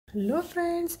Hello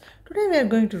friends, today we are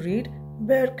going to read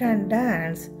Bear Can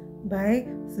Dance by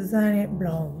Suzanne.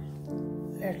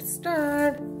 Let's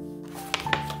start.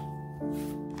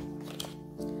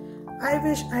 I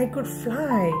wish I could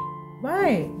fly.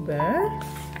 Why, Bear?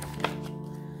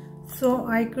 So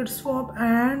I could swap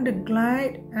and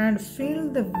glide and feel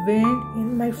the wind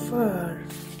in my fur.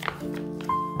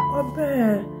 Oh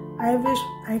Bear, I wish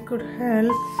I could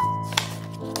help.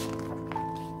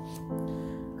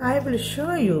 I will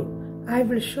show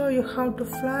you how to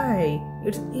fly.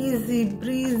 It's easy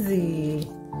breezy.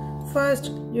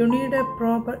 First, you need a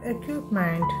proper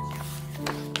equipment.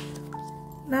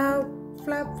 Now,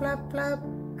 flap, flap, flap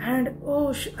and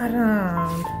whoosh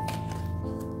around.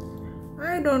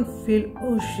 I don't feel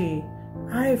whooshy.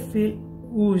 I feel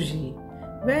woozy.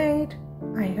 Wait,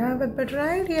 I have a better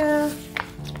idea.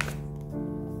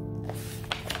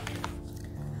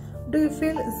 Do you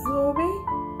feel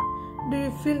zoby? Do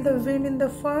you feel the wind in the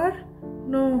fur?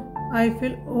 No, I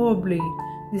feel wobbly.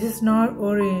 This is not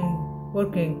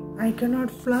working. I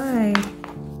cannot fly.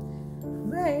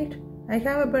 Wait, I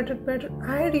have a better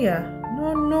idea.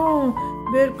 No,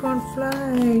 bear can't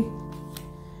fly.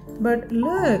 But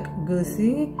look,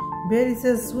 Goosey, bear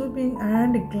is swooping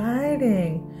and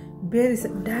gliding. Bear is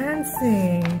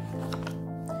dancing.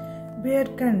 Bear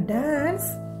can dance.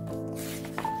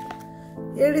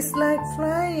 It is like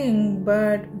flying,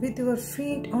 but with your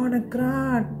feet on a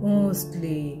ground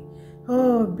mostly.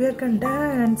 Oh, bear can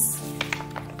dance.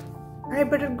 I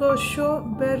better go show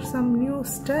bear some new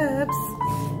steps.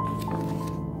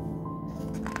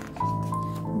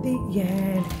 The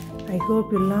end. I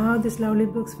hope you love these lovely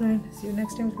books, friends. See you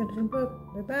next time with a different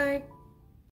book. Bye-bye.